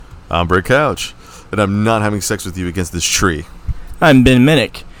I'm Britt Couch, and I'm not having sex with you against this tree. I'm Ben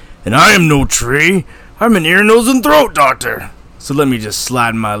Minnick, and I am no tree. I'm an ear, nose, and throat doctor. So let me just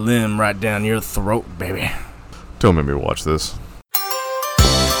slide my limb right down your throat, baby. Don't make me watch this.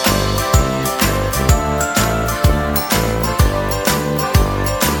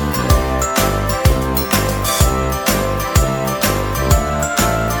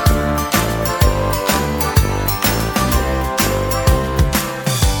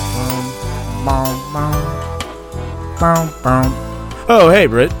 Oh, hey,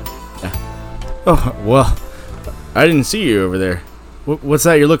 Britt. Oh, well, I didn't see you over there. What's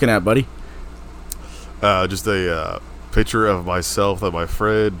that you're looking at, buddy? Just a picture of myself that my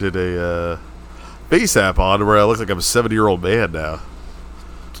friend did a face app on where I look like I'm a 70-year-old man now.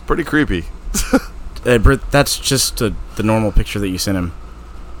 It's pretty creepy. Hey, Britt, that's just the normal picture that you sent him.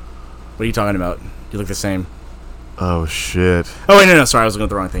 What are you talking about? You look the same. Oh, shit. Oh, wait, no, sorry, I was looking at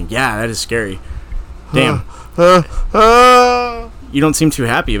the wrong thing. Yeah, that is scary. Damn. You don't seem too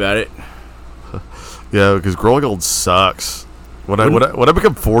happy about it. Yeah, because growing old sucks. When I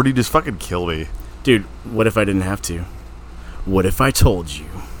become 40, just fucking kill me. Dude, what if I didn't have to? What if I told you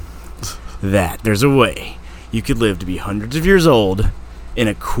that there's a way you could live to be hundreds of years old in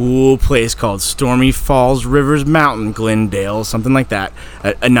a cool place called Stormy Falls Rivers Mountain, Glendale, something like that.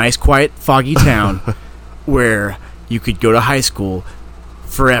 A nice, quiet, foggy town where you could go to high school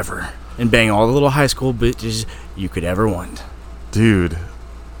forever and bang all the little high school bitches you could ever want. Dude,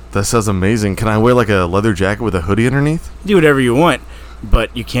 that sounds amazing. Can I wear like a leather jacket with a hoodie underneath? Do whatever you want,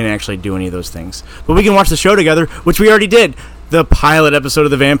 but you can't actually do any of those things. But we can watch the show together, which we already did. The pilot episode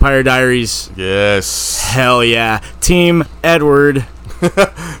of The Vampire Diaries. Yes. Hell yeah. Team Edward.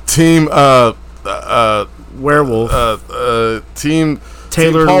 Team, Werewolf. Team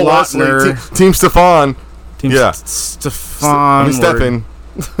Taylor Paul Lautner. Team Stefan. Team Yeah. Stefan. Stefan.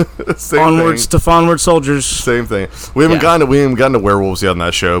 Onward, Stefanward soldiers. Same thing. We haven't gotten to werewolves yet on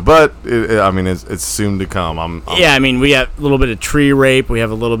that show, but it's soon to come. Yeah, I mean, we have a little bit of tree rape. We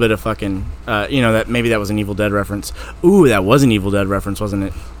have a little bit of fucking, that maybe that was an Evil Dead reference. Ooh, that was an Evil Dead reference, wasn't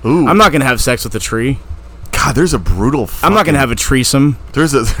it? Ooh. I'm not gonna have sex with a tree. God, there's a brutal. I'm not gonna have a threesome.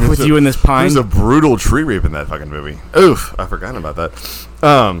 With you in this pine. There's a brutal tree rape in that fucking movie. Oof, I forgot about that.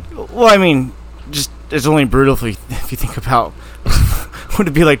 Well, I mean, just it's only brutal if you think about what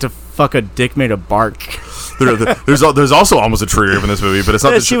it'd be like to fuck a dick made of bark. There's also almost a tree rape in this movie, but it's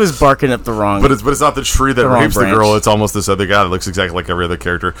not. She was barking up the wrong. But it's not the tree that rapes the girl. It's almost this other guy that looks exactly like every other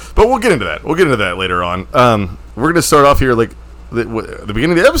character. But we'll get into that. We'll get into that later on. We're gonna start off here like the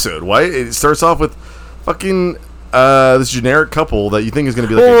beginning of the episode. Why it starts off with fucking this generic couple that you think is gonna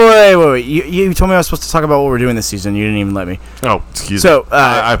be like. Wait! You told me I was supposed to talk about what we're doing this season. You didn't even let me. Oh, excuse me. So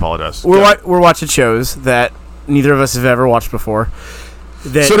I apologize. We're watching shows that neither of us have ever watched before. So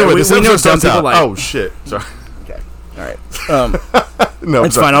anyway, this episode starts out. Oh shit! Sorry. Okay. All right. No,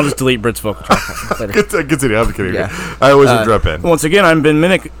 it's fine. I'll just delete Britt's vocal track later. Continue. I'm kidding. Yeah. I always would drop in. Once again, I'm Ben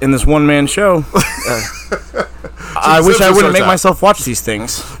Minnick in this one-man show. I wish I wouldn't make myself watch these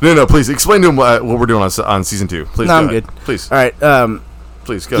things. No. Please explain to him what we're doing on season 2. Please. No, I'm good. Please. All right.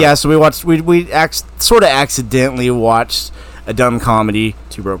 Please go. Yeah. So we watched. We sort of accidentally watched a dumb comedy,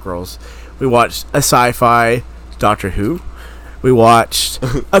 Two Broke Girls. We watched a sci-fi, Doctor Who. We watched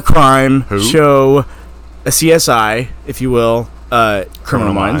a crime show, a CSI, if you will,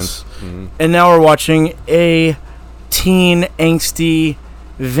 Criminal Minds. Mm-hmm. And now we're watching a teen, angsty,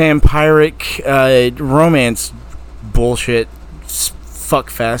 vampiric romance bullshit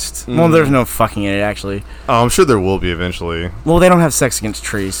fuckfest. Well, there's no fucking in it, actually. Oh, I'm sure there will be eventually. Well, they don't have sex against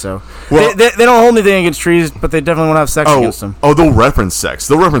trees, so... Well, they don't hold anything against trees, but they definitely won't have sex against them. Oh, they'll reference sex.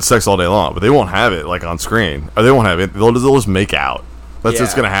 They'll reference sex all day long, but they won't have it, like, on screen. Or they won't have it. They'll just make out. That's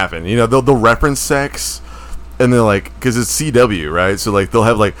what's going to happen. You know, they'll reference sex, and they're like... Because it's CW, right? So, like, they'll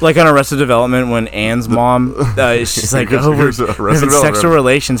have, like... Like on Arrested Development, when Anne's mom... she's like, we're having sexual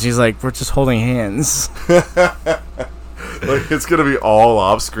relations. She's like, we're just holding hands. Like, it's going to be all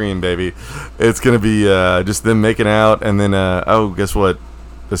off screen, baby. It's going to be just them making out, and then, guess what?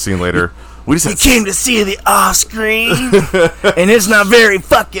 The scene later. We came to see the off screen, and it's not very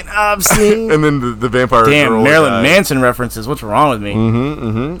fucking obscene. And then the vampire. Damn, Marilyn Manson references. What's wrong with me?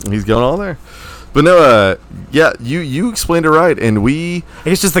 He's going all there. But no, you explained it right, and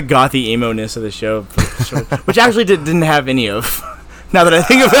it's just the gothy emo-ness of the show, which actually didn't have any of. Now that I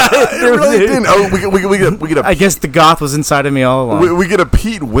think about it, it really didn't. Oh, we get a. I guess the goth was inside of me all along. We get a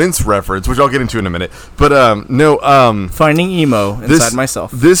Pete Wentz reference, which I'll get into in a minute. But finding emo inside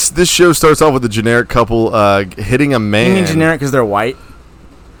myself. This show starts off with a generic couple hitting a man. You mean generic because they're white?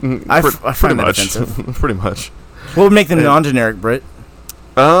 I find that offensive. Pretty much. What would make them non-generic, Britt?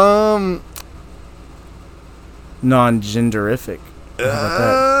 non-genderific. How about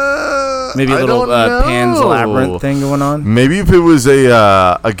that? Maybe a little Pan's Labyrinth thing going on. Maybe if it was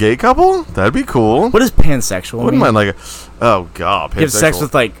a gay couple, that'd be cool. What is pansexual? Wouldn't mind like oh god, pansexual. You have sex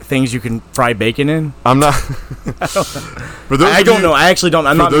with like things you can fry bacon in. I'm not. I don't know. I actually don't.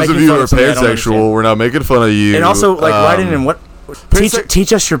 I'm not making fun of those of you who are pansexual, we're not making fun of you. And also, like, write in what.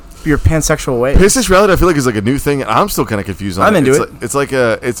 Teach us your pansexual ways. Pansexuality, I feel like, is like a new thing, and I'm still kind of confused on it. I'm into it. It's like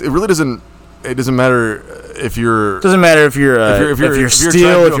it really doesn't. It doesn't matter if you're. Doesn't matter if you're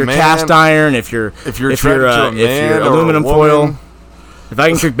steel, if you're cast iron, if you're aluminum foil. If I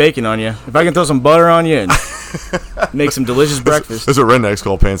can cook bacon on you, if I can throw some butter on you and make some delicious breakfast. That's what rednecks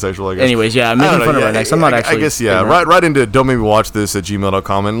call pansexual, I guess. Anyways, yeah, I'm making fun of rednecks. I'm not actually. I guess, yeah. Right into Don't Make Me Watch This at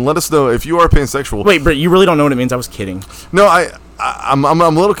gmail.com and let us know if you are pansexual. Wait, Britt, you really don't know what it means? I was kidding. No, I'm a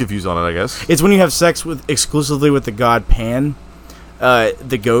little confused on it, I guess. It's when you have sex exclusively with the god Pan,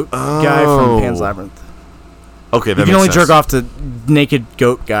 the goat guy from Pan's Labyrinth. Okay, that makes sense. You can only jerk off to naked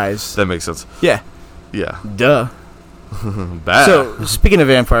goat guys. That makes sense. Yeah. Yeah. Duh. Bad. So, speaking of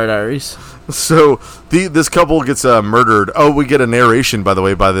Vampire Diaries. So, this couple gets murdered. Oh, we get a narration, by the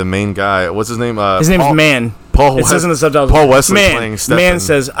way, by the main guy. What's his name? His name's Man. It says in the subtitles. Paul Wesley playing Stefan. Man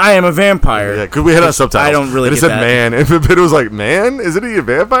says, I am a vampire. Yeah, could we hit on subtitles? I don't really get that. It said Man. And it was like, man? Isn't he a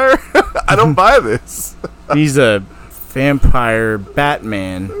vampire? I don't buy this. He's a vampire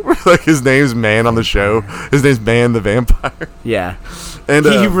Batman. Like, his name's Man on the show. His name's Man the Vampire. Yeah. And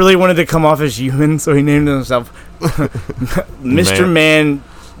he really wanted to come off as human, so he named himself Mr. Man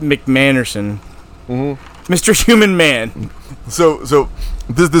McManderson. Mm-hmm. Mr. Human Man. So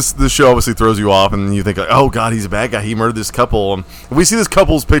this show obviously throws you off, and you think like, oh god, he's a bad guy. He murdered this couple. And we see this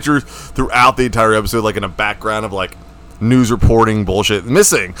couple's pictures throughout the entire episode, like in a background of like news reporting bullshit.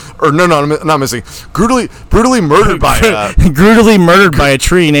 Missing, or no, not missing. Brutally murdered by brutally murdered by a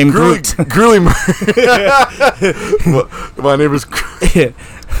tree named Groot. Brutally murdered. My name is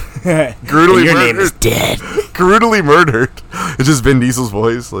brutally your murdered. name is dead. Brutally murdered. It's just Vin Diesel's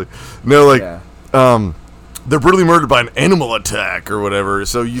voice. Like they're brutally murdered by an animal attack or whatever.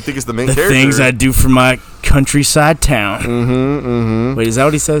 So you think it's the main character? The things I do for my countryside town. Wait, is that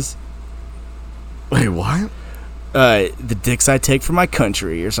what he says? Wait, what? The dicks I take for my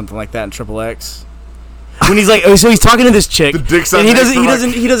country or something like that in Triple X. When he's like, so he's talking to this chick, and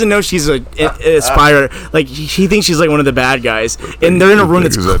he doesn't know she's a spy. Like he thinks she's like one of the bad guys, and they're in a room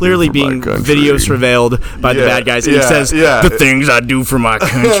that's clearly being video surveilled by the bad guys. And he says, "The things I do for my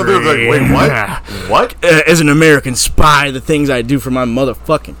country." Like, wait, what? What? As an American spy, the things I do for my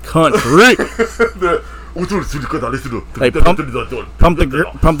motherfucking country. Like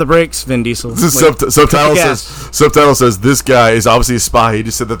pump the brakes, Vin Diesel. Subtitle says this guy is obviously a spy. He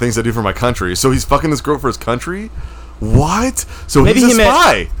just said the things I do for my country. So he's fucking this girl for his country. What? So maybe he's a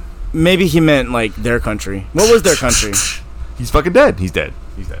spy. Maybe he meant like their country. What was their country? He's fucking dead. He's dead.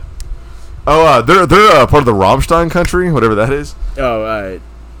 Oh, they're part of the Rammstein country, whatever that is. Oh,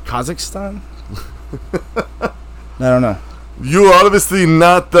 Kazakhstan. I don't know. You are obviously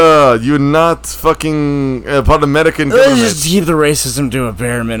not you're not fucking part of the American government. Let's just keep the racism to a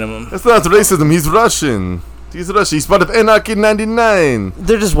bare minimum. That's not racism. He's Russian. He's part of Anarchy 99.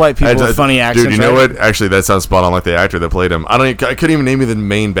 They're just white people with funny accents. Dude, you know what? Actually, that sounds spot on, like the actor that played him. I couldn't even name you the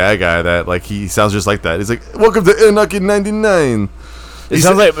main bad guy that, like, he sounds just like that. He's like, welcome to Anarchy 99. It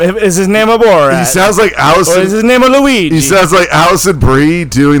sounds like, is his name a Borat? He sounds like Allison. Or is his name a Luigi? He sounds like Allison Brie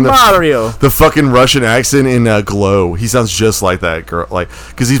doing Mario. The fucking Russian accent in Glow. He sounds just like that girl, like,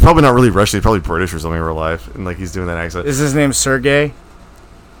 because he's probably not really Russian. He's probably British or something in real life, and like he's doing that accent. Is his name Sergey?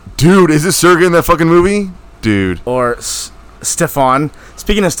 Dude, is it Sergey in that fucking movie? Dude. Or Stefan.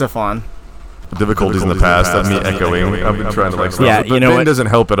 Speaking of Stefan. Difficulties in the past of me echoing. I've been trying to like. Yeah, you know what? Ben doesn't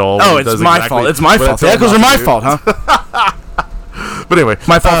help at all. Oh, it's my fault. It's my fault. The echoes are my fault, huh? But anyway,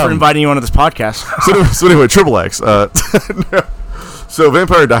 my fault for inviting you onto this podcast. so anyway, Triple X. So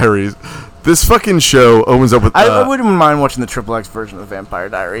Vampire Diaries. This fucking show opens up with. I wouldn't mind watching the Triple X version of Vampire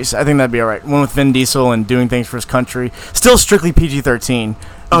Diaries. I think that'd be alright. One with Vin Diesel and doing things for his country. Still strictly PG-13.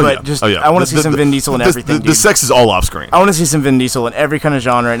 I want to see some Vin Diesel in everything. The sex is all off screen. I want to see some Vin Diesel in every kind of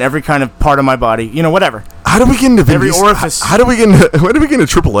genre and every kind of part of my body. You know, whatever. How do we get into every orifice? How do we get into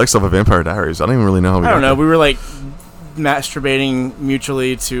Triple X off of Vampire Diaries? I don't even really know how we. I don't know. We were like masturbating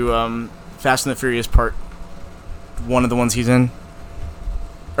mutually to Fast and the Furious Part. One of the ones he's in.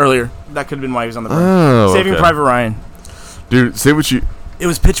 Earlier. That could have been why he was on the burn. Oh, Saving Private Ryan. Dude, say what you... It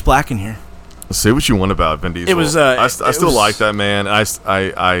was pitch black in here. Say what you want about Vin Diesel. It was... I still like that, man.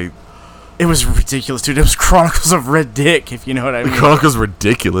 It was ridiculous, dude. It was Chronicles of Red Dick, if you know what I mean. Chronicles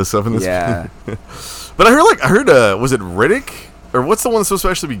ridiculous up in this... Yeah. But I heard, was it Riddick? Or what's the one that's supposed to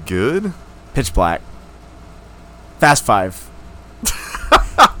actually be good? Pitch Black. Fast 5.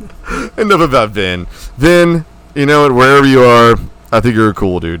 Enough about Vin. Vin, you know what? Wherever you are, I think you're a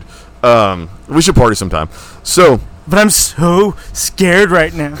cool dude. We should party sometime. So, but I'm so scared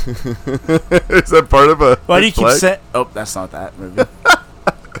right now. is that part of a? Why do you keep saying? Oh, that's not that movie.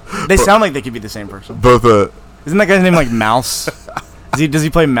 They sound like they could be the same person. Both. Isn't that guy's name like Mouse? Does he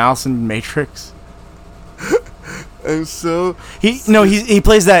play Mouse in Matrix? I'm so. He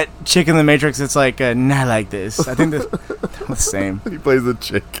plays that chick in the Matrix. It's like not like this. I think they're the same. He plays the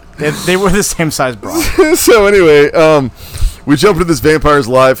chick. They were the same size bra. So anyway, we jump into this vampire's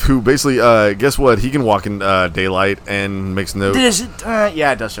life, who basically, guess what? He can walk in daylight and makes no.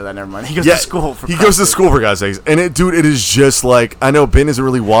 Yeah, it does show that. Never mind. He goes to school. He goes to school for God's sakes, and it is just like, I know Ben isn't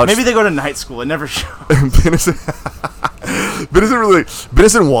really watched. Maybe they go to night school. It never shows. Ben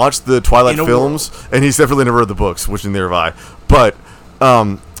hasn't watched the Twilight films, and he's definitely never read the books, which neither have I. But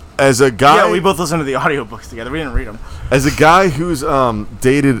as a guy, yeah, we both listened to the audiobooks together. We didn't read them. As a guy who's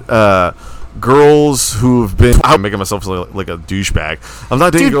dated girls who've been, I'm making myself like a douchebag. I'm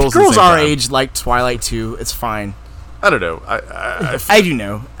not dating girls. Girls our age like Twilight too. It's fine. I don't know. I do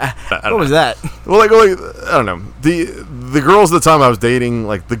know. What was that? Well, like I don't know. The girls at the time I was dating,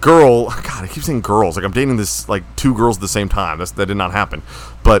 like the girl. God, I keep saying girls. Like I'm dating this like 2 girls at the same time. That did not happen.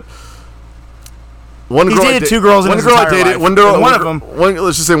 But one girl dated 2 girls in his entire life. One of them.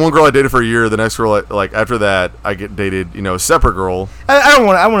 Let's just say one girl I dated for a year. The next girl, like after that, I get dated. A separate girl. I don't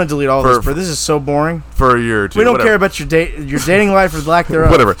want. I want to delete all this. But this is so boring. For a year or 2. We don't care about your dating life or lack thereof.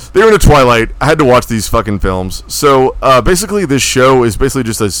 Whatever. They were into Twilight. I had to watch these fucking films. So basically, this show is basically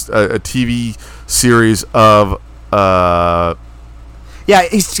just a TV series of. Yeah,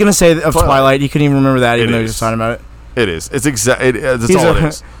 he's gonna say of Twilight. He couldn't even remember that, even though he was talking about it. It is. It's exactly. That's all it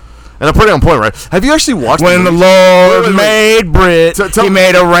is. And I'm pretty on point, right? Have you actually watched? When the Lord made Brit, he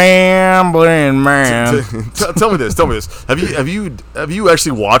made a rambling man. Tell me this. Have you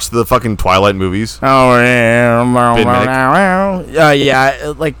actually watched the fucking Twilight movies? Oh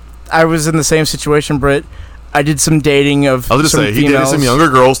yeah. Like I was in the same situation, Brit. I did some dating of. I was just saying he dated some younger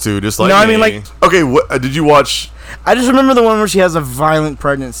girls too, just like. No, I mean like. Okay, did you watch? I just remember the one where she has a violent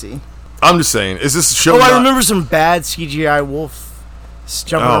pregnancy. I'm just saying, is this show? I remember some bad CGI wolf.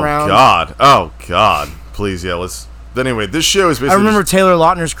 Jumping around. Oh God! Please, yeah. Let's. Anyway, this show is basically. I remember Taylor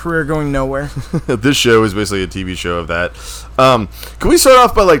Lautner's career going nowhere. This show is basically a TV show of that. Can we start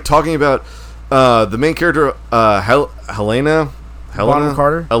off by like talking about the main character, Helena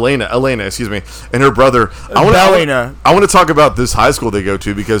Carter? Elena, excuse me, and her brother. I want to talk about this high school they go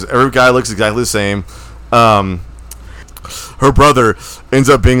to because every guy looks exactly the same. Her brother ends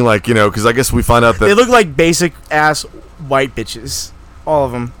up being like, because I guess we find out that they look like basic ass white bitches. All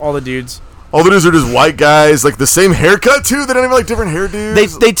of them, all the dudes. All the dudes are just white guys, like the same haircut too. They don't even like different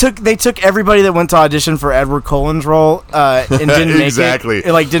hairdos. They took everybody that went to audition for Edward Cullen's role and didn't make exactly.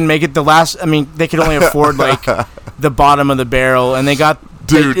 It. Like didn't make it. The last, I mean, they could only afford like the bottom of the barrel, and they got.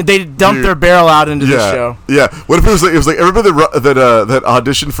 Dude, they dumped their barrel out into the show. Yeah. What if it was like everybody that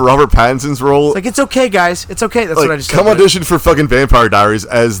auditioned for Robert Pattinson's role? It's okay, guys. It's okay. That's like, what I just come said. Audition for fucking Vampire Diaries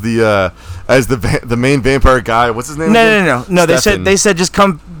as the main vampire guy. What's his name? No. They said just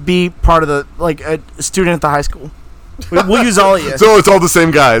come be part of the a student at the high school. We'll use all of you. So it's all the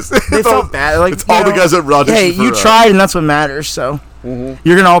same guys. They felt bad. Like it's all the guys that auditioned. Hey, you tried, and that's what matters. So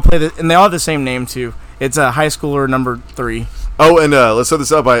you're gonna all play and they all have the same name too. It's a high schooler number 3. Oh, and let's set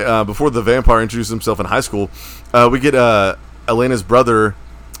this up by before the vampire introduces himself in high school, we get Elena's brother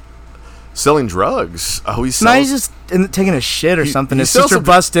selling drugs. Oh, he's just taking a shit or something. His sister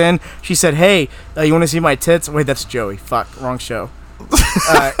busts in. She said, "Hey, you want to see my tits?" Wait, that's Joey. Fuck, wrong show.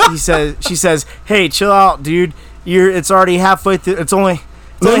 She says, "Hey, chill out, dude. It's already halfway through. It's only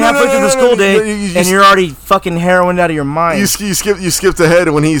halfway through the school day, and you're already fucking heroined out of your mind." You skipped ahead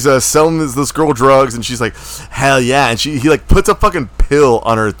when he's selling this girl drugs, and she's like, "Hell yeah!" And he like puts a fucking pill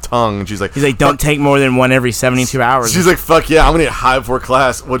on her tongue, and he's like, "Don't take more than one every 72 hours." She's like, "Fuck yeah, I'm gonna get high before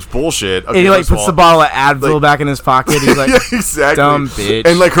class." Which bullshit. Okay, and he puts the bottle of Advil back in his pocket. He's like, yeah, exactly. Dumb bitch.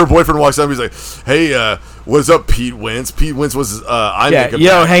 And like her boyfriend walks up, he's like, "Hey, what's up, Pete Wentz?" Pete Wentz was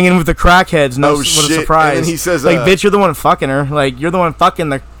hanging with the crackheads. No, what shit. A surprise. And then he says, like, bitch, you're the one fucking her. Like, you're the one fucking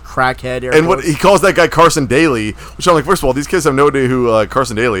the crackhead. And what he calls that guy Carson Daly, which I'm like, first of all, these kids have no idea who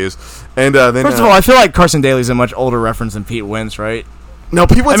Carson Daly is. And then first of all, I feel like Carson Daly's a much older reference than Pete Wentz, right? No,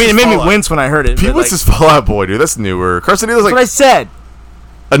 Pete Wentz. It made me wince when I heard it. Pete Wentz is Fall Out Boy, dude. That's newer. Carson Daly's like. That's what I said.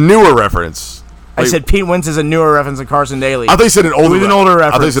 A newer reference. I said Pete Wentz is a newer reference than Carson Daly. I thought you said an older. With an older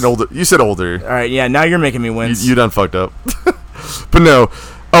reference. I thought you said older. You said older. All right, yeah. Now you're making me wince. You done fucked up. But no,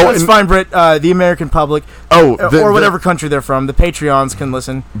 Oh, that's fine, Britt. The American public, or whatever country they're from, the Patreons can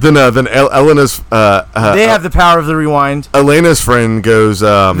listen. Then Elena's they have the power of the rewind. Elena's friend goes.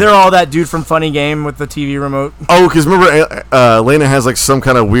 They're all that dude from Funny Game with the TV remote. Oh, because remember, Elena has like some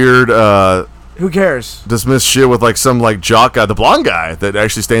kind of weird. Who cares? Dismiss shit with like some like jock guy, the blonde guy that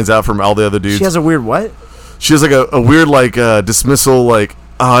actually stands out from all the other dudes. She has a weird what? She has like a weird like dismissal like.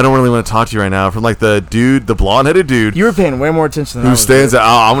 Oh, I don't really want to talk to you right now. From like the blonde-headed dude. You were paying way more attention than who stands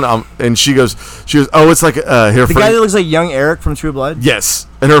out. And she goes. Oh, it's like her the guy that looks like young Eric from True Blood. Yes,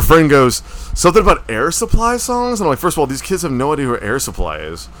 and her friend goes something about Air Supply songs, and I'm like, first of all, these kids have no idea who Air Supply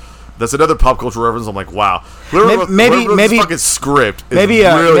is. That's another pop culture reference. I'm like, wow. Maybe this fucking script. They're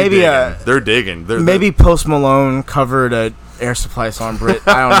digging. Maybe Post Malone covered a Air Supply song, Brit.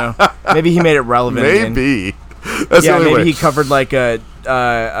 I don't know. Maybe he made it relevant. Maybe. That's the only maybe way. He covered like a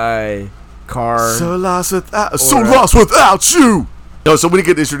car. So lost without you. No, so we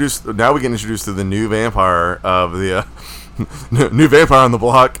get introduced. Now we get introduced to the new vampire of the new vampire on the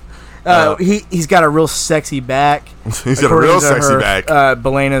block. He's got a real sexy back. He's got a real sexy back.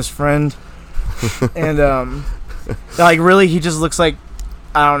 Belena's friend, and like really, he just looks like,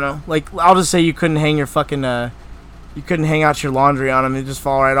 I don't know. Like, I'll just say you couldn't hang your fucking you couldn't hang out your laundry on him. He'd just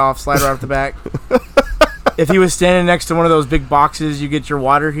fall right off, slide right off the back. If he was standing next to one of those big boxes you get your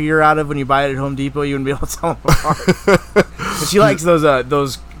water heater out of when you buy it at Home Depot, you wouldn't be able to tell him apart. But she likes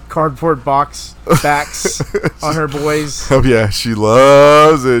those cardboard box backs on her boys. Oh yeah, she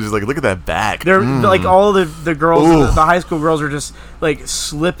loves it. She's like, look at that back. They're like all the girls, the high school girls are just like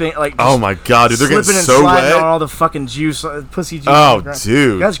slipping, like oh my god, dude, they're getting so sliding wet on all the fucking juice, pussy juice. Oh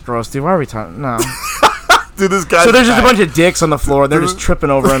dude, that's gross, dude. Why are we talking? No. Dude, this guy. So there's just a bunch of dicks on the floor. They're just tripping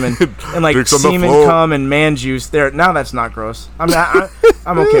over him and like semen, cum, and man juice. There now, that's not gross. I'm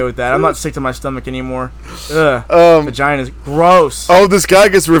okay with that. I'm not sick to my stomach anymore. Ugh. Vagina's gross. Oh, this guy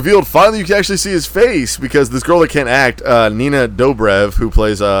gets revealed. Finally, you can actually see his face because this girl that can't act, Nina Dobrev, who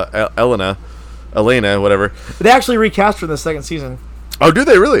plays Elena, whatever. They actually recast her in the second season. Oh, do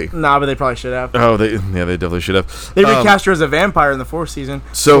they really? Nah, but they probably should have. Oh, they definitely should have. They recast her as a vampire in the fourth season.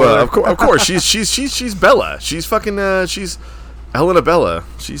 So of course she's Bella. She's fucking she's Elena Bella.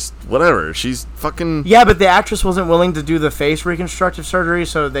 She's whatever. She's fucking. Yeah, but the actress wasn't willing to do the face reconstructive surgery,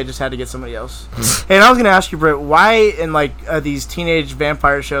 so they just had to get somebody else. Hey, and I was gonna ask you, Britt, why in like these teenage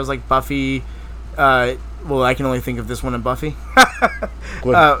vampire shows like Buffy? Well, I can only think of this one in Buffy.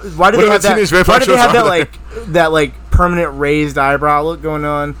 Why do they have that? Why do they have that like permanent raised eyebrow look going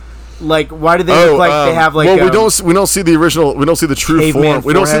on? Like, why do they look like they have like? Well, we don't see the original. We don't see the true form.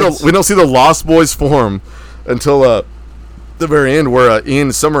 We don't see the Lost Boys form until the very end, where Ian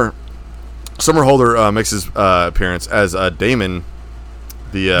Somerhalder makes his appearance as Damon,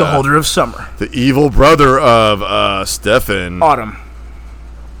 the holder of summer, the evil brother of Stefan. Autumn.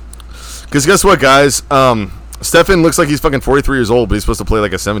 Because guess what, guys? Stefan looks like he's fucking 43 years old, but he's supposed to play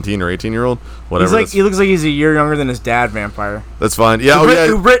like a 17 or 18-year-old. Whatever. He looks like he's a year younger than his dad, vampire. That's fine. Yeah.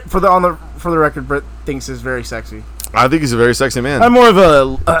 Who Britt, for the record, Britt thinks is very sexy. I think he's a very sexy man. I'm more of a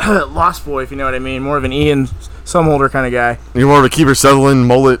Lost Boy, if you know what I mean. More of an Ian Somerhalder kind of guy. You're more of a Kiefer Sutherland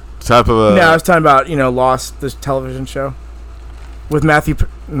mullet type of a. No, I was talking about Lost, this television show with Matthew.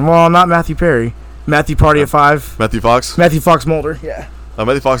 Well, not Matthew Perry. Matthew Party of Five. Matthew Fox. Matthew Fox Mulder. Yeah.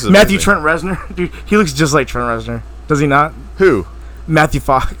 Matthew Fox is Matthew Trent Reznor. Dude, he looks just like Trent Reznor. Does he not? Who? Matthew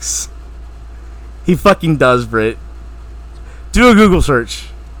Fox. He fucking does, Britt. Do a Google search.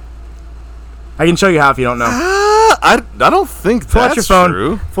 I can show you how if you don't know. I don't think that's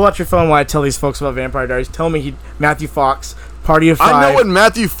true. Pull out your phone while I tell these folks about Vampire Diaries. Tell me Matthew Fox, Party of Five. I know what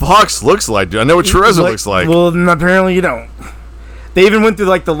Matthew Fox looks like, dude. I know what Trent Reznor looks like. Well, apparently you don't. They even went through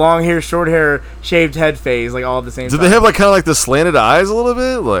like the long hair, short hair, shaved head phase, like all at the same time. Did they have like kind of like the slanted eyes a little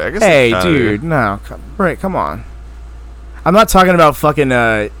bit? Like I guess. Hey, dude, no, come on. I'm not talking about fucking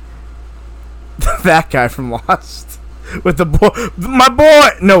that guy from Lost with the boy, my boy.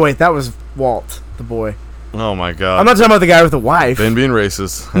 No, wait, that was Walt, the boy. Oh my god. I'm not talking about the guy with the wife. Ben being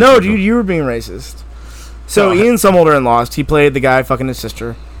racist. No, dude, you were being racist. So Ian Somerhalder in Lost, he played the guy fucking his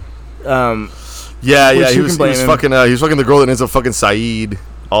sister. Yeah, he was fucking the girl that ends up fucking Saeed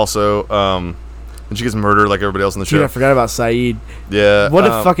also. And she gets murdered like everybody else in the show. Dude, I forgot about Saeed. Yeah. What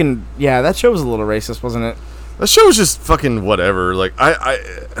a fucking that show was a little racist, wasn't it? That show was just fucking whatever. Like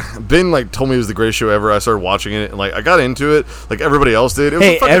Ben like told me it was the greatest show ever. I started watching it and like I got into it like everybody else did. It was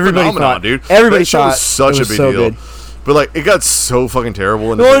a fucking phenomenon, dude. Everybody that show was such a big deal. Good. But like it got so fucking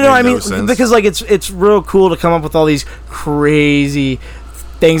terrible. No, I mean because like it's real cool to come up with all these crazy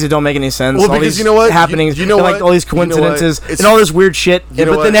things that don't make any sense. Well, all because these you know what happenings, you know what? Like all these coincidences and all this weird shit.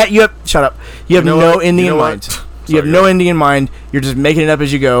 But then you have shut up. You have no Indian mind. You have no ending in mind. You're just making it up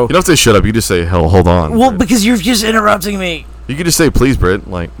as you go. You don't have to say shut up. You just say, hell, hold on. Well, Britt. because you're just interrupting me. You could just say, please, Britt.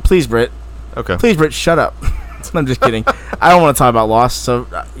 Like, please, Britt. Okay. Please, Britt, shut up. I'm just kidding. I don't want to talk about Lost, so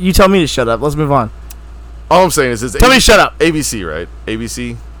you tell me to shut up. Let's move on. All I'm saying is, tell me to shut up. ABC, right?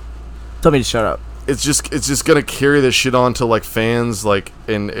 ABC. Tell me to shut up. It's just gonna carry this shit on to like fans, like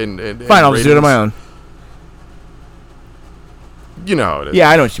and fine. I'll just do it on my own. You know how it is. Yeah,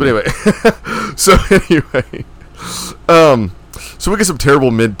 I know what you mean. Anyway, so we get some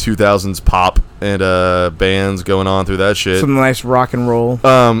terrible mid 2000s pop and bands going on through that shit. Some nice rock and roll.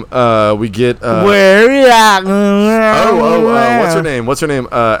 We get where you at? what's her name?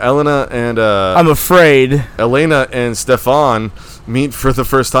 Elena and I'm afraid. Elena and Stefan meet for the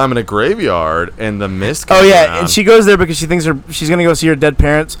first time in a graveyard, and the mist comes around. And she goes there because she thinks she's gonna go see her dead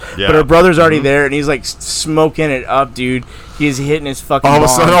parents, but her brother's already there, and he's like smoking it up, dude. He's hitting his fucking all of a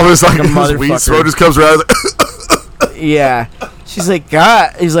sudden, all this like his weed smoke just comes around. Yeah, she's like,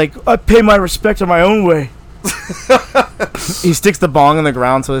 God. He's like, I pay my respect in my own way. He sticks the bong in the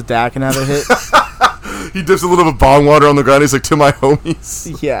ground so his dad can have a hit. He dips a little bit of bong water on the ground. He's like, to my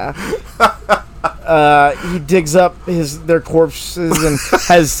homies. Yeah. He digs up their corpses and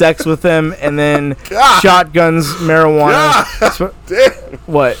has sex with them, and then shotguns marijuana. Damn.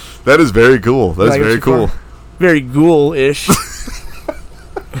 What? That is very cool. That is very cool. Very ghoul-ish.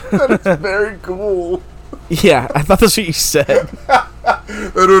 That is very cool. Yeah, I thought that's what you said. That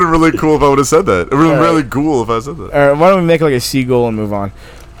would have been really cool if I would have said that. It would have been really cool if I said that. All right, why don't we make like a seagull and move on?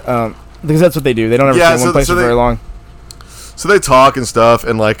 Because that's what they do. They don't ever stay in one place for very long. So they talk and stuff,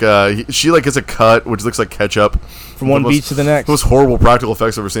 and like she like gets a cut, which looks like ketchup from one beach to the next. The most horrible practical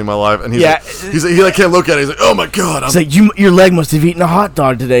effects I've ever seen in my life. And he like can't look at it. He's like, oh my god. He's like, your leg must have eaten a hot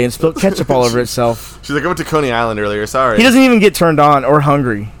dog today and spilled ketchup all over itself. She's like, I went to Coney Island earlier. Sorry. He doesn't even get turned on or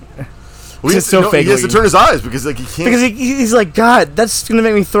hungry. Well, he has to turn his eyes because like he can't. Because he's like, God, that's gonna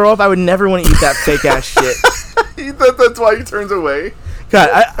make me throw up. I would never want to eat that fake ass shit. That's why he turns away. God,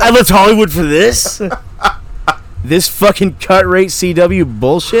 I left Hollywood for this. This fucking cut rate CW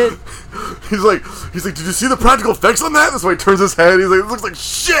bullshit. He's like, did you see the practical effects on that? That's why he turns his head. He's like, it looks like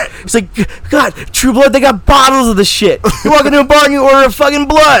shit. He's like, God, True Blood, they got bottles of the shit. You walk into a bar and you order a fucking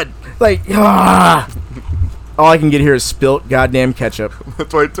blood. Like, all I can get here is spilt goddamn ketchup.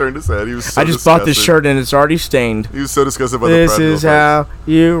 That's why he turned his head. He was so I just bought this shirt and it's already stained. He was so disgusted by this the practical is how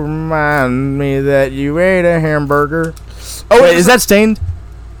you remind me that you ate a hamburger. Oh, wait, is that stained?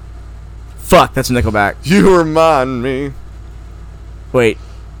 Fuck, that's Nickelback. You remind me. Wait.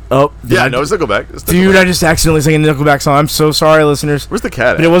 Oh. Yeah, no, it's Nickelback. Dude, I just accidentally sang a Nickelback song. I'm so sorry, listeners. Where's the cat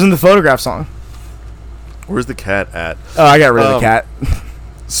at? But it wasn't the Photograph song. Where's the cat at? Oh, I got rid of the cat.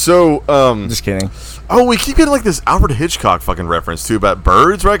 So, just kidding. Oh, we keep getting like this Alfred Hitchcock fucking reference too about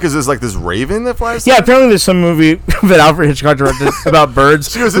birds, right? Because there's like this raven that flies. Yeah, apparently there's some movie that Alfred Hitchcock directed about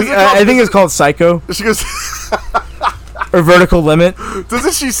birds. She goes, I think it's called Psycho. She goes, or Vertical Limit.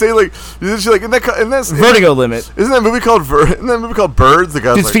 Doesn't she say like? Isn't she like in that Vertigo Limit? Isn't that movie called Birds? The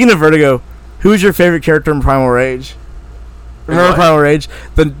guy's Dude, like, speaking of Vertigo, who's your favorite character in Primal Rage? Remember Primal Rage,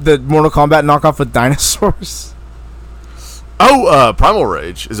 the Mortal Kombat knockoff with dinosaurs. Oh, Primal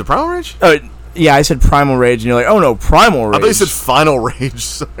Rage. Is it Primal Rage? Oh. Yeah, I said Primal Rage, and you're like, oh no, Primal Rage. I thought you said Final Rage.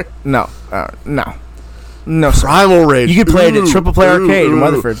 Sorry. No. No, Primal Rage. You could play it at Triple Play Arcade in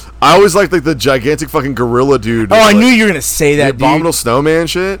Weatherford. I always liked like the gigantic fucking gorilla dude. Oh, I knew you were gonna say that. The Abominable Snowman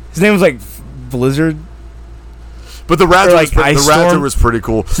shit. His name was like Blizzard. But the Raptor was pretty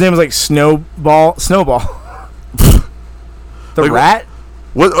cool. His name was like Snowball. The like, rat.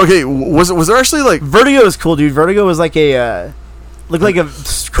 What? Okay, was there actually like Vertigo was cool, dude. Vertigo was like a. Looked like a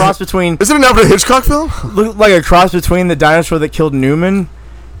cross between. Is it an Alfred Hitchcock film? Looked like a cross between the dinosaur that killed Newman,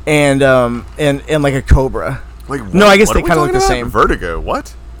 and like a cobra. Like no, I guess they kind of look the same. Vertigo,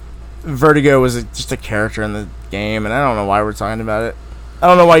 what? Vertigo was just a character in the game, and I don't know why we're talking about it. I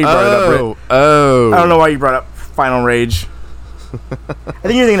don't know why you brought it up, Britt. Oh. I don't know why you brought up Final Rage. I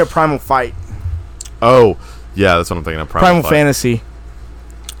think you're thinking of Primal Fight. Oh, yeah, that's what I'm thinking of. Primal Fantasy.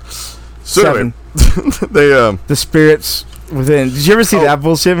 So 7. Anyway, they The Spirits Within. Did you ever see that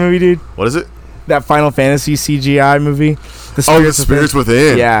bullshit movie, dude? What is it? That Final Fantasy CGI movie. The Spirits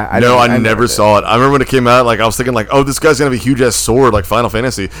Within. Yeah, I never saw it. I remember when it came out, like I was thinking, like, oh, this guy's gonna have a huge ass sword, like Final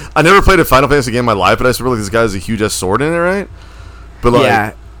Fantasy. I never played a Final Fantasy game in my life, but I still feel like this guy has a huge ass sword in it, right? But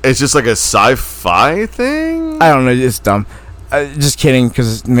like, it's just like a sci-fi thing. I don't know. It's dumb. Just kidding,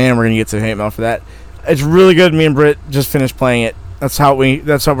 because man, we're gonna get some hate mail for that. It's really good. Me and Britt just finished playing it. That's how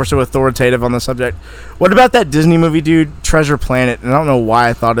we're so authoritative on the subject. What about that Disney movie, dude? Treasure Planet. And I don't know why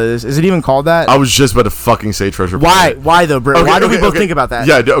I thought it is. Is it even called that? I was just about to fucking say Treasure Planet. Why though, Britt? Why do we both think about that?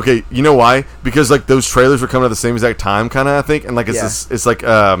 Yeah, okay. You know why? Because like those trailers were coming at the same exact time, kind of. I think, and like it's like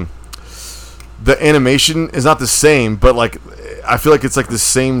the animation is not the same, but like I feel like it's like the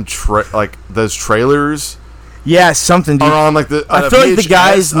same like those trailers. Yeah, something. Dude. Are on like the. I feel like the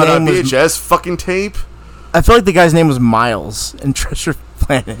guy's name was VHS fucking tape. I feel like the guy's name was Miles in Treasure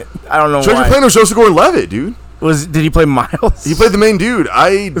Planet. I don't know why. Treasure Planet was Joseph Gordon-Levitt, dude. Did he play Miles? He played the main dude.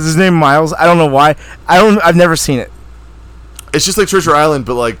 Was his name Miles? I don't know why. I've never seen it. It's just like Treasure Island,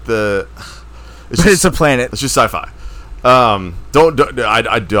 but like it's a planet. It's just sci-fi. I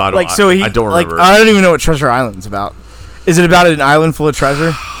don't like so he I don't like remember. I don't even know what Treasure Island's about. Is it about an island full of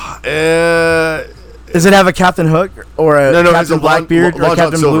treasure? Does it have a Captain Hook or a Captain Blackbeard or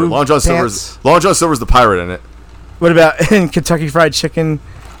Captain Blue Long John Silver's the pirate in it. What about in Kentucky Fried Chicken?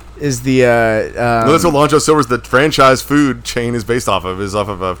 Is the no, that's what Long John Silver's the franchise food chain is based off of. Is off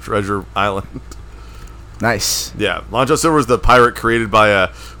of Treasure Island. Nice. Yeah, Long John Silver's the pirate created by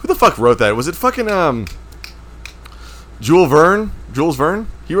who the fuck wrote that? Was it fucking Jules Verne? Jules Verne?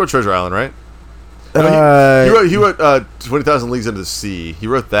 He wrote Treasure Island, right? He wrote 20,000 Leagues Under the Sea. He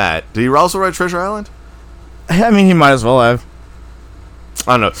wrote that. Did he also write Treasure Island? I mean, he might as well have.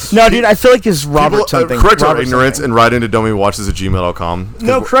 I don't know. No, dude, I feel like it's Robert something. Correct our ignorance and write into domewatches@gmail.com.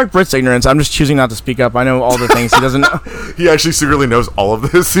 No, correct Britt's ignorance. I'm just choosing not to speak up. I know all the things he doesn't know. He actually secretly knows all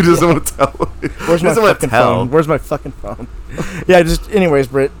of this. He doesn't want to tell me. Where's my fucking phone? Where's my fucking phone? Yeah, anyways,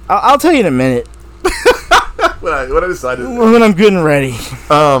 Britt. I'll tell you in a minute. When I decided. When I'm good and ready.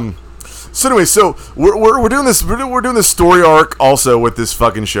 So anyway, we're doing this. We're doing this story arc also with this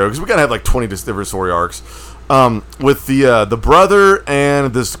fucking show because we gotta have like 20 different story arcs. With the brother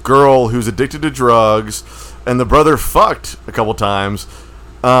and this girl who's addicted to drugs, and the brother fucked a couple times,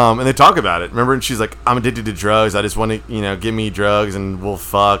 and they talk about it. Remember, and she's like, "I'm addicted to drugs. I just want to, give me drugs, and we'll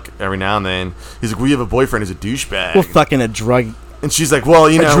fuck every now and then." He's like, "We have a boyfriend who's a douchebag." We're fucking a drug. And she's like, "Well,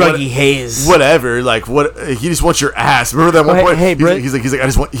 druggy haze. Whatever. Like, what? He just wants your ass." Remember that one point? Hey, Britt. He's like,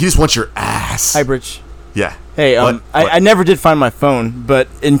 he just wants your ass. Hi, Bridge. Yeah. Hey, I never did find my phone, but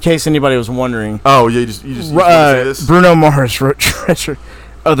in case anybody was wondering. Oh, yeah, you just say this? Bruno Mars wrote Treasure.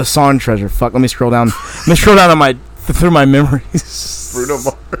 Oh, the song Treasure. Fuck, let me scroll down. On through my memories. Bruno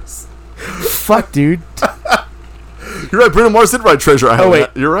Mars. Fuck, dude. You're right, Bruno Mars did write Treasure Island. Oh, wait.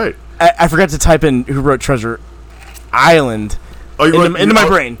 You're right. I forgot to type in who wrote Treasure Island into my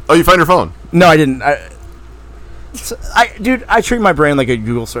brain. Oh, you found your phone? No, I didn't. Dude, I treat my brain like a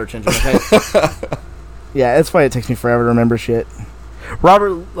Google search engine, okay? Yeah, that's why it takes me forever to remember shit.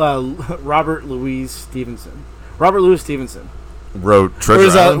 Robert Louis Stevenson. Wrote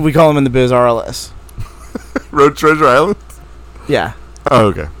Treasure Island? We call him in the biz RLS. Wrote Treasure Island? Yeah. Oh,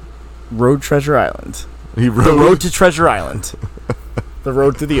 okay. Road Treasure Island. He wrote The Road to Treasure Island. The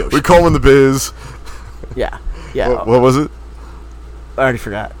road through the ocean. We call him in the biz. Yeah. What was it? I already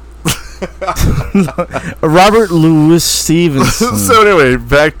forgot. Robert Louis Stevenson. So anyway,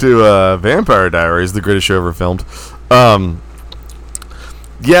 back to Vampire Diaries, the greatest show ever filmed.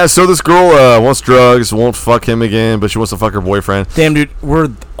 Yeah, so this girl wants drugs, won't fuck him again, but she wants to fuck her boyfriend. Damn, dude, we're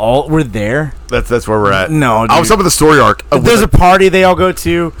there. That's where we're at. No, dude. I was up with the story arc. There's a party they all go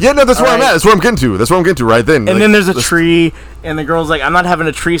to. Yeah, no, that's where I'm at. That's where I'm getting to right then. And then there's a tree, and the girl's like, "I'm not having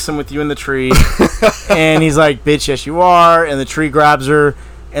a threesome with you in the tree." And he's like, "Bitch, yes you are." And the tree grabs her,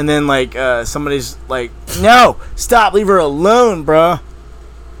 and then like somebody's like, "No, stop, leave her alone, bruh."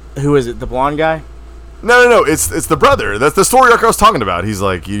 Who is it? The blonde guy? No. It's the brother. That's the story arc I was talking about. He's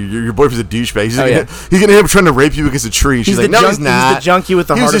like, your boyfriend's a douchebag. He's gonna end up trying to rape you against a tree. She's like, no, he's not. He's the junkie with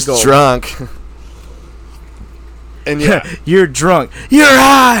the heart of gold. He's just drunk. And yeah, you're drunk. You're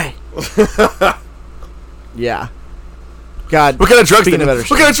high. Yeah. God. What kind of drugs do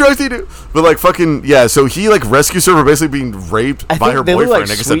you do? But like fucking yeah. So he like rescues her for basically being raped by her boyfriend. Like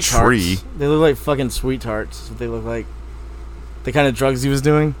I guess a tree. They look like fucking sweethearts. That's what they look like. The kind of drugs he was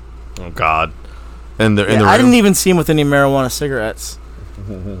doing. Oh God. And I didn't even see him with any marijuana cigarettes.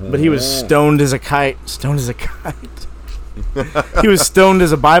 But he was stoned as a kite. He was stoned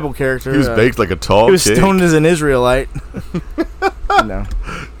as a Bible character. He was baked like a tall He was cake. stoned as an Israelite. No.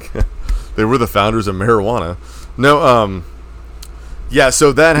 They were the founders of marijuana. No, yeah,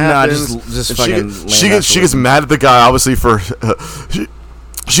 so that happens. Just fucking she gets mad at the guy, obviously, for...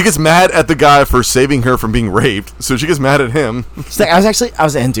 She gets mad at the guy for saving her from being raped, so she gets mad at him. She's like, I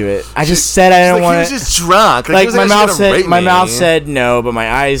was into it. I just said I didn't want to. He was just drunk. Like my mouth said no, but my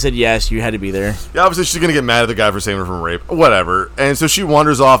eyes said yes. You had to be there. Yeah, obviously she's gonna get mad at the guy for saving her from rape, whatever. And so she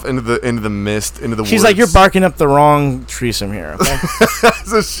wanders off into the mist, into the woods. She's like, you're barking up the wrong treesome here. Okay?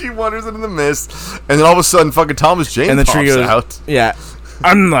 So she wanders into the mist, and then all of a sudden, fucking Thomas Jane pops tree goes out. Yeah.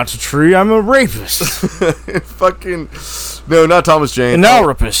 I'm not a tree. I'm a rapist. Fucking no, not Thomas Jane. An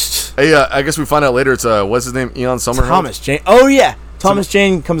rapist. Hey, I guess we find out later. It's what's his name? Eon Summerhill. Thomas Jane. Oh yeah, Thomas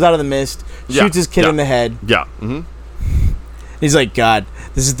Jane comes out of the mist, shoots his kid in the head. Yeah. Mm-hmm. He's like, God,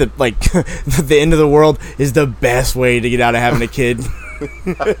 this is the the end of the world is the best way to get out of having a kid.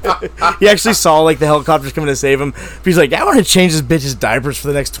 He actually saw like the helicopters coming to save him. But he's like, I want to change this bitch's diapers for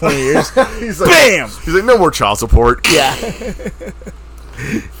the next 20 years. He's like, bam. He's like, no more child support. Yeah.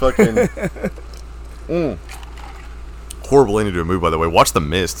 Fucking horrible ending to a movie, by the way. Watch The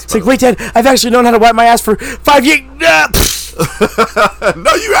Mist. It's like, wait, Dad, I've actually known how to wipe my ass for 5 years.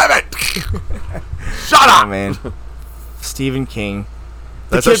 No, you haven't. Shut up, man. Stephen King.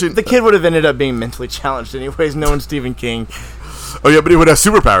 The kid would have ended up being mentally challenged anyways, knowing Stephen King. Oh yeah, but he would have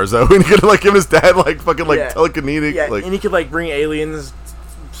superpowers though. And he could like give his dad like fucking like telekinetic. Yeah, like, and he could like bring aliens.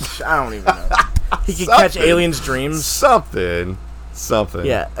 I don't even know. He could catch aliens' dreams. Something.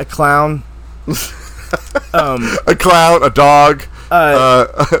 Yeah, a clown. A clown, a dog.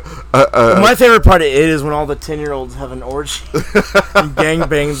 My favorite part of it is when all the 10-year-olds have an orgy and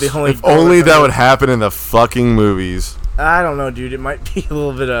gangbang the holy. If only that would happen in the fucking movies. I don't know, dude. It might be a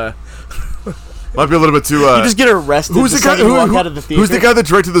little bit might be a little bit too. You just get arrested. Who's the guy? Out of the theater. Who's the guy that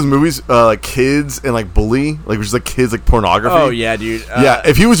directed those movies? Like Kids and like Bully, like which is like kids like pornography. Oh yeah, dude. Yeah,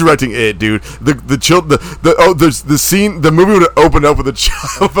 if he was directing it, dude, the scene, the movie would have opened up with a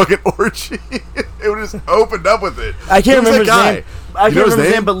child fucking orgy. It would have just opened up with it. I can't remember his name. I can't remember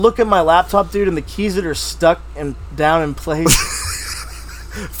his name, but look at my laptop, dude, and the keys that are stuck and down in place,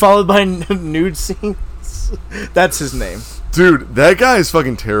 followed by nude scenes. That's his name. Dude, that guy is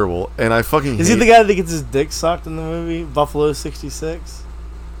fucking terrible, and I fucking Is he the guy that gets his dick sucked in the movie Buffalo 66?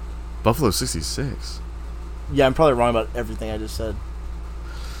 Buffalo 66? Yeah, I'm probably wrong about everything I just said.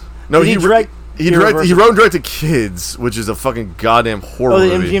 No, he wrote and directed Kids, which is a fucking goddamn horror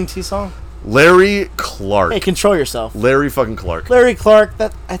movie. Oh, the MGMT song? Larry Clark. Hey, control yourself. Larry fucking Clark. Larry Clark,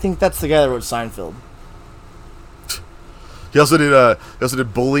 I think that's the guy that wrote Seinfeld. He also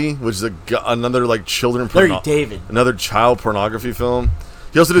did Bully, which is another like Larry David, another child pornography film.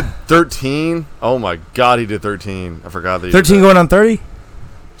 He also did 13. Oh my god, he did 13. I forgot that. 13 going on 30.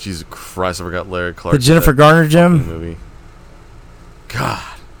 Jesus Christ, I forgot Larry Clark. The Jennifer Garner gem movie.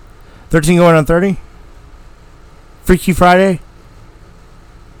 God. 13 going on 30. Freaky Friday.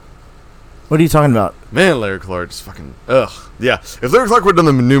 What are you talking about? Man, Larry Clark just fucking ugh. Yeah, if Larry Clark would have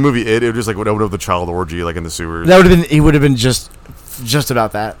done the new movie, it would just like would open up the child orgy like in the sewers. That would have been. He would have been just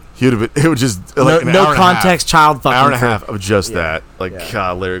about that. He would have been. It would just like no context, child fucking. Hour and a half of just that. Like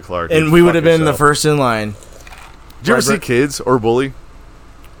God, Larry Clark. And we would have been the first in line. Did you ever see Kids or Bully?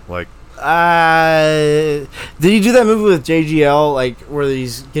 Like, did he do that movie with JGL, like where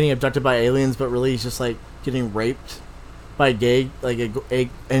he's getting abducted by aliens, but really he's just like getting raped by a gay, like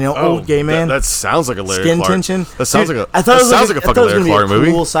an old gay man? That sounds like a Larry Skin Clark. tension. That sounds like a. I thought it sounds like a fucking Larry Clark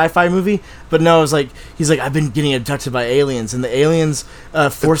movie. Cool sci-fi movie, but no, it was like he's like, I've been getting abducted by aliens, and the aliens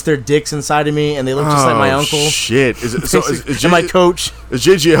forced their dicks inside of me, and they look just like my uncle. Shit! Is it so? Is my coach? Is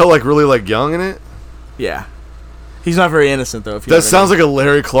JGL like really like young in it? Yeah. He's not very innocent though. That sounds like a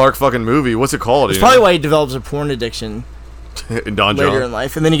Larry Clark fucking movie. What's it called? It's probably why he develops a porn addiction in Don later John. in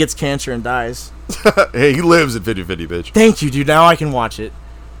life, and then he gets cancer and dies. Hey, he lives at 50-50, bitch. Thank you, dude. Now I can watch it.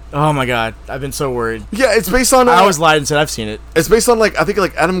 Oh my god, I've been so worried. Yeah, it's based on. I was lied and said I've seen it. It's based on like I think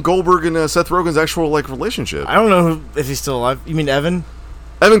like Adam Goldberg and Seth Rogen's actual like relationship. I don't know if he's still alive. You mean Evan?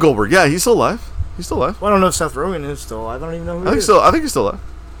 Evan Goldberg. Yeah, he's still alive. He's still alive. Well, I don't know if Seth Rogen is still alive. I don't even know who I think he's still alive.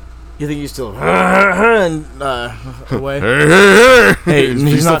 You think he's still and away? Hey,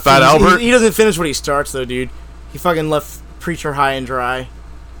 he's not Fat Albert. He doesn't finish what he starts though, dude. He fucking left Preacher high and dry.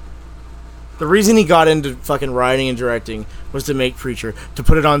 The reason he got into fucking writing and directing was to make Preacher, to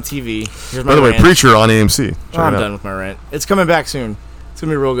put it on TV. By the way, Preacher on AMC. I'm done with my rant. It's coming back soon. It's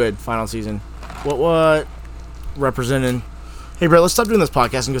gonna be real good. Final season. What? Representing. Hey, Brett, let's stop doing this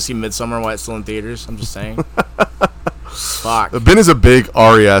podcast and go see Midsommar while it's still in theaters. I'm just saying. Fuck. Ben is a big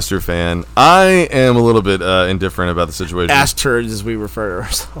Ari Aster fan. I am a little bit indifferent about the situation. Ass turds, as we refer to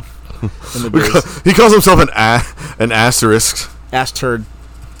ourselves. He calls himself an asterisk. Ass turd.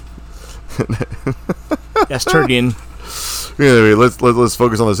 Ass turdian. Anyway, let's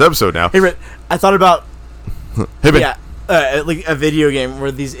focus on this episode now. Hey, Brett, I thought about. Hey, Ben. Yeah. like a video game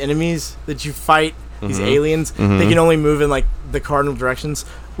where these enemies that you fight, these aliens, they can only move in like the cardinal directions.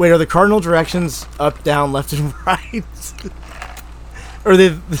 Wait, are the cardinal directions up, down, left, and right? Or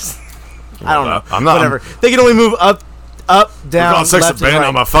they? I don't know. I'm not. Whatever. They can only move up, down, left, and right.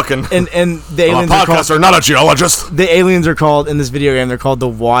 I'm a fucking. And the aliens I'm a podcaster, not a geologist. The aliens are called in this video game. They're called the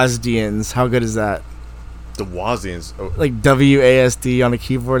Wasdians. How good is that? The Wasdians. Oh. Like WASD on a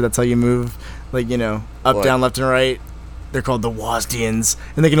keyboard. That's how you move. Like, you know, up, what? down, left, and right. They're called the Wasdians,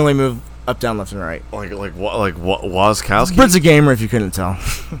 and they can only move up, down, left, and right. Like Wazkowski? Bert's a gamer, if you couldn't tell.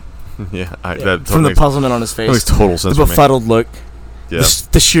 Yeah, that from the puzzlement on his face. That makes total sense. The befuddled look. Yeah.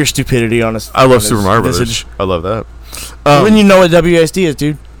 The sheer stupidity on his. I love Super Mario Brothers. I love that. When you know what WASD is,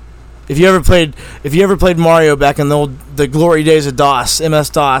 dude. If you ever played Mario back in the glory days of DOS,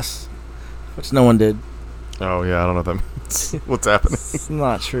 MS-DOS, which no one did. Oh yeah, I don't know what that means. What's happening? It's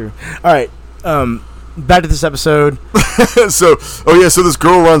not true. All right. Back to this episode. So this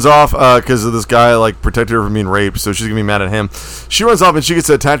girl runs off because of this guy like protected her from being raped. So she's gonna be mad at him. She runs off and she gets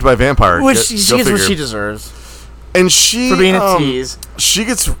attacked by a vampire. Which she gets what she deserves. And she for being a tease. She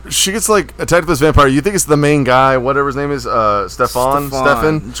gets like attacked by this vampire. You think it's the main guy, whatever his name is, Stefan.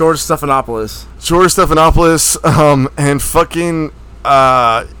 George Stephanopoulos. And fucking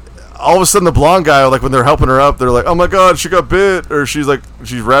all of a sudden the blonde guy, like when they're helping her up, they're like, oh my god, she got bit, or she's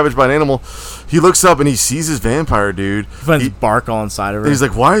ravaged by an animal. He looks up and he sees his vampire dude. He finds bark all inside of her. He's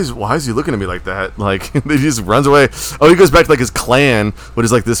like, why is he looking at me like that? Like he just runs away. Oh, he goes back to like his clan, which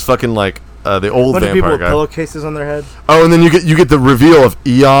is like this fucking like the old vampire people with guy. Pillowcases on their head. Oh, and then you get the reveal of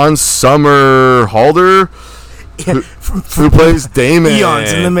Eon Somerhalder. Who plays Damon?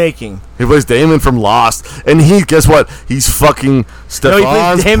 Eons in the making. He plays Damon from Lost, and guess what? He's fucking Stefan's he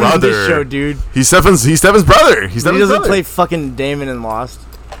plays Damon brother. In this show, dude. He's Stefan's brother. He doesn't play fucking Damon in Lost.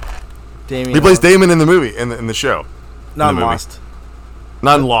 He plays Damon in the movie, in the show. Not in Lost.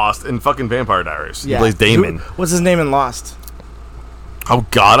 Not in Lost. In fucking Vampire Diaries. Yeah. He plays Damon. What's his name in Lost? Oh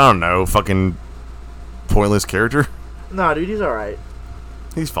God, I don't know. Fucking pointless character. Nah, dude, he's all right.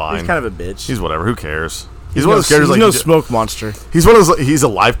 He's fine. He's kind of a bitch. He's whatever. Who cares? He's one of those characters. He's no smoke monster. He's one of those. He's a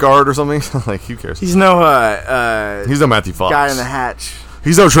lifeguard or something. Like who cares? He's no. He's no Matthew Fox. Guy in the hatch.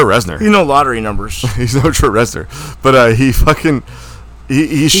 He's no Trent Reznor. He's no lottery numbers. He's no Trent Reznor. But he fucking.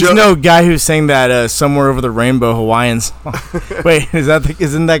 He's no guy who sang that "Somewhere Over the Rainbow" Hawaiian song. Wait,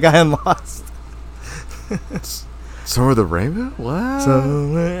 isn't that guy in Lost? Somewhere the Rainbow? What?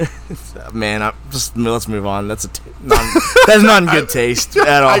 Somewhere. Man, let's move on. That's that's not in good taste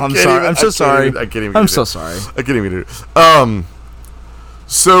at all. I'm sorry. I'm so sorry. I can't even. I'm so sorry. I can't even do it.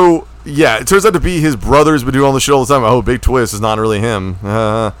 So yeah, it turns out to be his brother's been doing all the shit all the time. Oh, big twist! It's not really him.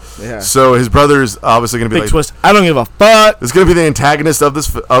 Yeah. So his brother's obviously gonna be big twist. I don't give a fuck. It's gonna be the antagonist of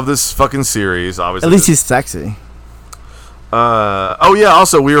this fucking series. Obviously, at least he's sexy. Oh yeah.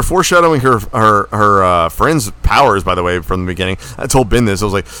 Also, we were foreshadowing her friend's powers, by the way, from the beginning. I told Ben this. I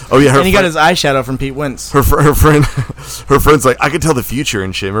was like, oh yeah, and he got his eyeshadow from Pete Wentz. Her friend's like, I could tell the future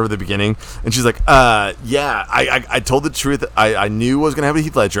and shit. Remember the beginning? And she's like, yeah, I told the truth. I knew I was gonna have a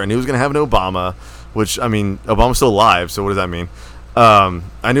Heath Ledger. I knew I was gonna have an Obama, which I mean, Obama's still alive. So what does that mean? I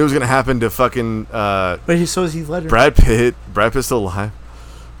knew it was gonna happen to fucking. But so is Heath Ledger. Brad Pitt's still alive.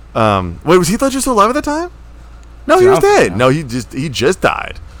 Wait, was Heath Ledger still alive at the time? No, he was dead. No, he just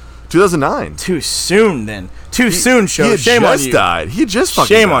died. 2009. Too soon, then. Too soon, show. Shame on you. He just died. He just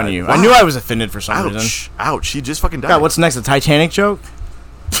fucking Shame died. on you. Wow. I knew I was offended for some reason. Ouch. He just fucking died. God, what's next? A Titanic joke?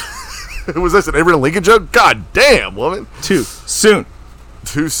 Was this an Abraham Lincoln joke? God damn, woman. Too soon.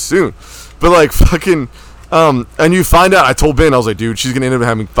 But like fucking... and you find out, I told Ben, I was like, dude, she's going to end up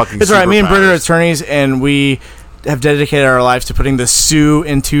having fucking It's alright, me and Britt are attorneys, and we have dedicated our lives to putting the Sue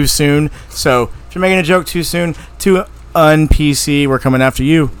in too soon. So, if you're making a joke too soon, too un-PC, we're coming after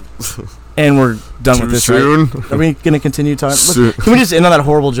you. And we're done with this, soon? Right? Are we going to continue talking? Can we just end on that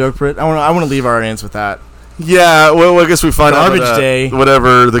horrible joke, Britt? I want to leave our audience with that. Yeah, well, I guess we find out Garbage Day.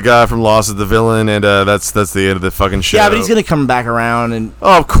 Whatever, the guy from Lost is the villain, and that's the end of the fucking show. Yeah, but he's going to come back around. And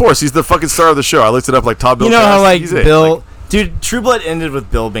oh, of course. He's the fucking star of the show. I looked it up like Todd Bill. You know how, like, Bill... Dude, True Blood ended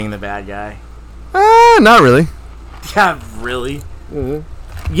with Bill being the bad guy. Not really. Yeah, really?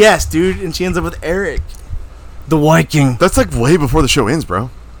 Mm-hmm. Yes, dude, and she ends up with Eric. The Viking. That's like way before the show ends, bro.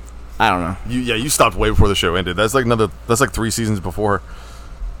 I don't know. You stopped way before the show ended. That's like 3 seasons before.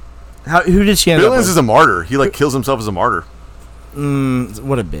 Who did she end up with? Bill is a martyr. He like kills himself as a martyr.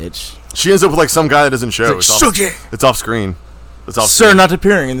 What a bitch. She ends up with like some guy that doesn't show. It's off screen. It's off screen. Sir, not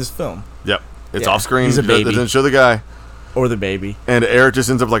appearing in this film. Yep. It's off screen. He's a baby. It doesn't show the guy. Or the baby. And Eric just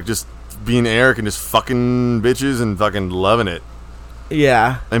ends up like just being Eric and just fucking bitches and fucking loving it.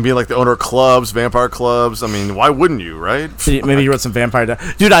 Yeah. And being like the owner of clubs, vampire clubs. I mean, why wouldn't you, right? Maybe he wrote some Vampire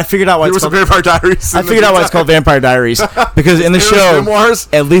Diaries. Dude, I figured out why it's called Vampire Diaries. I figured out why it's called Vampire Diaries. Because in the show, memoirs?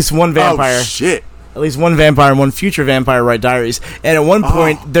 at least one vampire. Oh, shit. At least one vampire and one future vampire write diaries. And at one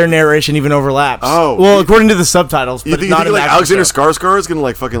point, their narration even overlaps. Oh. Well, according to the subtitles, but You think not in the like Alexander Skarsgård is gonna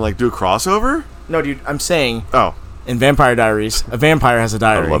like fucking like do a crossover? No, dude, I'm saying Oh, in Vampire Diaries, a vampire has a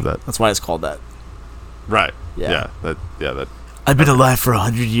diary. I love that. That's why it's called that. right. Yeah. That. I've been alive for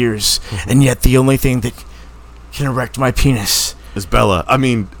 100 years, and yet the only thing that can erect my penis Is Bella. I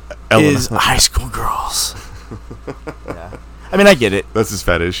mean, Ellen. is high school girls. Yeah. I mean, I get it. That's his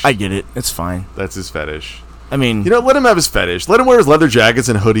fetish. I get it. It's fine. That's his fetish. I mean, You know, let him have his fetish. Let him wear his leather jackets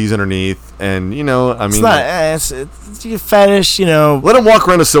and hoodies underneath, and I mean, it's not. It's your fetish, let him walk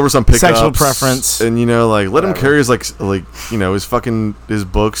around a Silver Sun pickups. Sexual preference. And let him Whatever. carry his his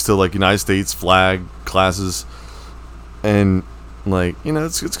books to like United States flag classes, and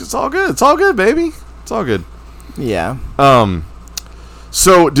it's all good. It's all good, baby. It's all good. Yeah.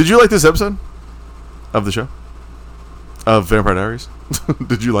 So did you like this episode of the show of Vampire Diaries?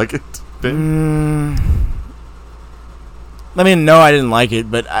 Did you like it, Ben? I mean, no, I didn't like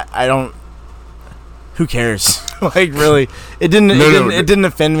it, but I don't. Who cares? Like, really, it didn't. It didn't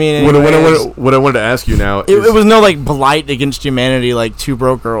offend me in any way. What I wanted to ask you now It was no like blight against humanity, like Two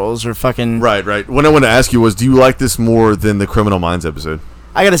Broke Girls or fucking. right. What I wanted to ask you was, do you like this more than the Criminal Minds episode?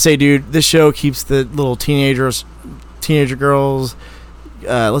 I gotta say, dude, this show keeps the little teenager girls.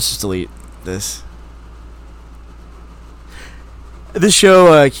 Let's just delete this. This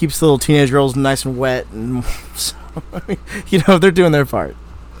show keeps the little teenage girls nice and wet, and so, they're doing their part,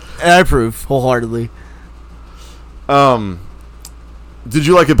 and I approve wholeheartedly. Did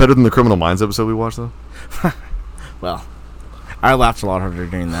you like it better than the Criminal Minds episode we watched though? Well, I laughed a lot harder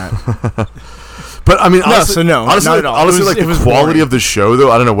doing that. But I mean, honestly, not at all. Honestly, It was the quality boring. of the show though,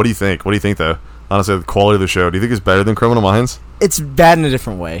 I don't know. What do you think? What do you think though? Honestly, the quality of the show. Do you think it's better than Criminal Minds? It's bad in a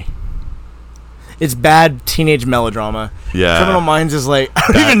different way. It's bad teenage melodrama. Yeah. Criminal Minds is like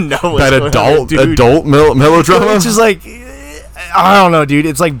I don't even know what's Bad going on, dude. adult melodrama. It's just like I don't know, dude.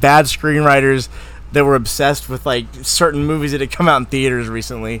 It's like bad screenwriters that were obsessed with like certain movies that had come out in theaters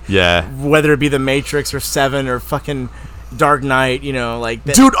recently. Yeah. Whether it be The Matrix or Seven or fucking Dark Knight, like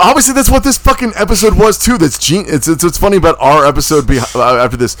that. Dude, obviously that's what this fucking episode was too. It's what's funny about our episode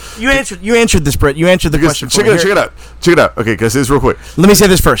after this. You answered this, Britt. You answered the question. Check it out. Okay, guys, this real quick. Let me say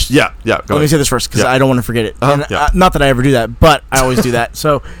this first. Yeah. Go Let me ahead. say this first because Yeah. I don't want to forget it. And, yeah. not that I ever do that, but I always do that.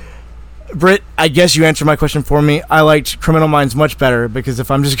 So, Britt, I guess you answered my question for me. I liked Criminal Minds much better because if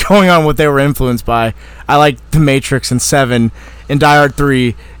I'm just going on what they were influenced by, I liked The Matrix and Seven and Die Hard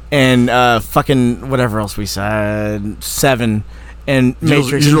 3 and fucking whatever else we said, Seven and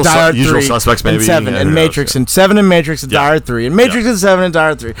Matrix and Die Hard 3 Usual Suspects, maybe. and Seven Yeah, and who knows, Matrix yeah. and Seven and Matrix and Yeah. Die Hard 3 and Matrix and Seven and Die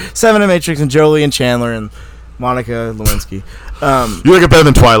Hard 3, Seven and Matrix and Jolie and Chandler and Monica Lewinsky. You like it better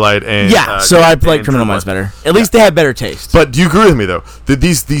than Twilight and Yeah, so I like and Criminal Drew Minds Moore. better. At least they had better taste. But do you agree with me though that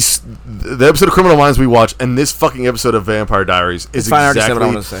the episode of Criminal Minds we watched and this fucking episode of Vampire Diaries is Fine, I already exactly said what I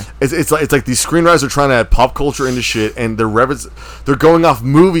wanted to say. It's like these screenwriters are trying to add pop culture into shit and they're going off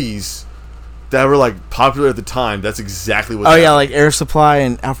movies that were like popular at the time. That's exactly what. Oh yeah, like Air Supply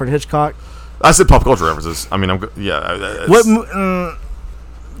and Alfred Hitchcock. I said pop culture references. I mean,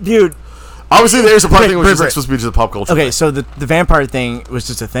 Dude? Obviously, the Air Supply thing was Britt, just like, supposed to be just a pop culture. Okay, thing. so the vampire thing was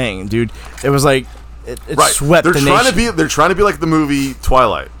just a thing, dude. It was like it Right. swept They're the trying nation. they're trying to be like the movie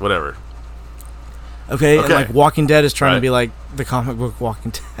Twilight, whatever. Okay, and Okay. like Walking Dead is trying Right. to be like the comic book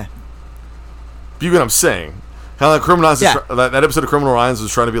Walking Dead. You get what I'm saying? Kind of like Criminal Minds. Yeah. That episode of Criminal Minds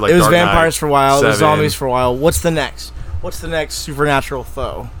was trying to be like It was Dark vampires Knight, for a while. It was Seven. zombies for a while. What's the next? What's the next supernatural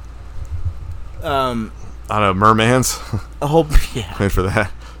foe? I don't know, mermans. A whole yeah, Wait for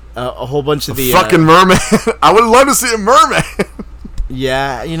that. a whole bunch of the Fucking merman. I would love to see a merman.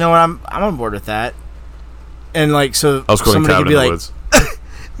 yeah. You know what? I'm on board with that. And like so, I was quoting somebody Cabin could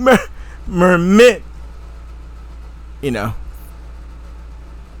in be the like Woods. mermit. You know,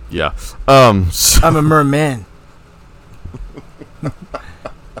 Yeah. So, I'm a merman.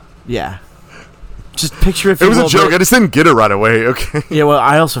 Yeah. Just picture if it you was a will, joke. but- I just didn't get it right away. Okay. Yeah, well,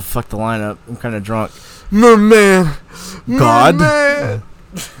 I also fucked the lineup. I'm kind of drunk. Merman. God? Merman.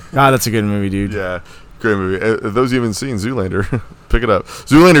 God, that's a good movie, dude. Yeah. Great movie. Those you haven't seen Zoolander, pick it up.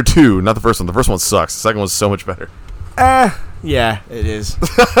 Zoolander 2, not the first one. The first one sucks. The second one's so much better. Yeah, it is.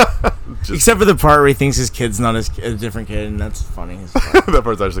 Except for the part where he thinks his kid's not a different kid, and that's funny. as fuck. That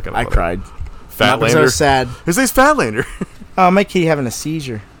part's actually kind of I funny. cried. Not because I Fatlander. was sad. His name's Fatlander. Oh, my kid having a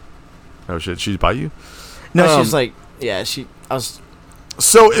seizure. Oh shit, she's by you? No, Um, she's like, yeah, I was.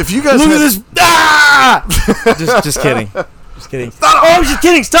 So if you guys Look had- at this! Ah! just kidding. Just kidding. Stop! Oh, I'm just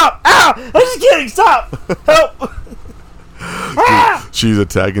kidding. Stop! Ow! I'm just kidding. Stop! Help! Dude, she's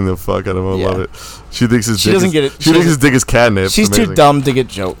attacking the fuck out of him. I love it. She thinks his dick doesn't get it. She thinks his dick is catnip. She's too dumb to get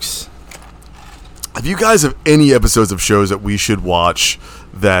jokes. If you guys have any episodes of shows that we should watch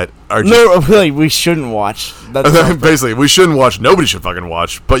that are just... No, really, we shouldn't watch. Basically, we shouldn't watch. Nobody should fucking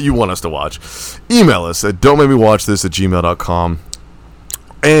watch, but you want us to watch. Email us at don'tmakemewatchthis@gmail.com.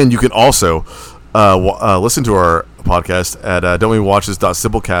 And you can also listen to our podcast at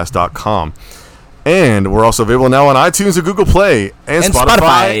don'tmakemewatchthis.simplecast.com. And we're also available now on iTunes and Google Play and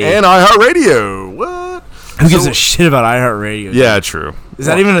Spotify and iHeartRadio. What? Who gives a shit about iHeartRadio? Yeah, true. Is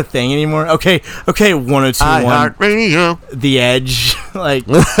that even a thing anymore? Okay, 102.1 iHeartRadio. The Edge. Like,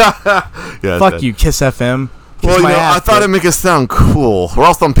 yeah, fuck you, Kiss FM. Well, I thought it'd make us sound cool. We're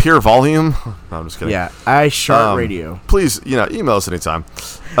also on Pure Volume. No, I'm just kidding. Yeah, iHeartRadio. Please, email us anytime.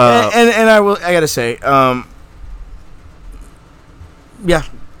 And I gotta say, yeah,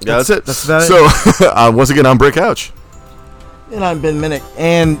 that's it. That's about it. So, once again, I'm Brick Couch. And I'm Ben Minnick.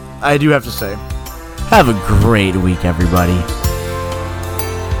 And I do have to say, have a great week, everybody.